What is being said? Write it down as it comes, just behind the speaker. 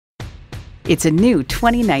It's a new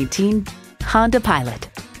 2019 Honda Pilot.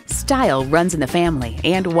 Style runs in the family,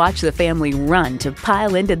 and watch the family run to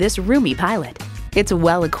pile into this roomy Pilot. It's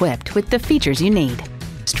well equipped with the features you need: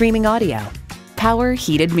 streaming audio, power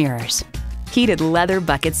heated mirrors, heated leather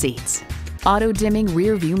bucket seats, auto-dimming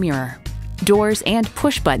rear view mirror, doors and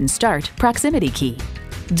push-button start proximity key,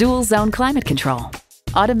 dual zone climate control,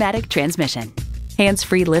 automatic transmission,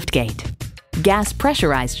 hands-free liftgate, gas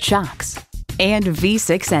pressurized shocks, and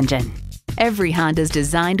V6 engine. Every Honda's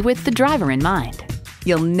designed with the driver in mind.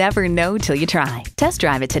 You'll never know till you try. Test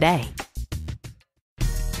drive it today.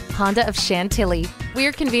 Honda of Chantilly.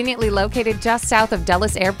 We're conveniently located just south of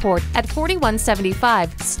Dulles Airport at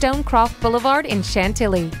 4175 Stonecroft Boulevard in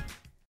Chantilly.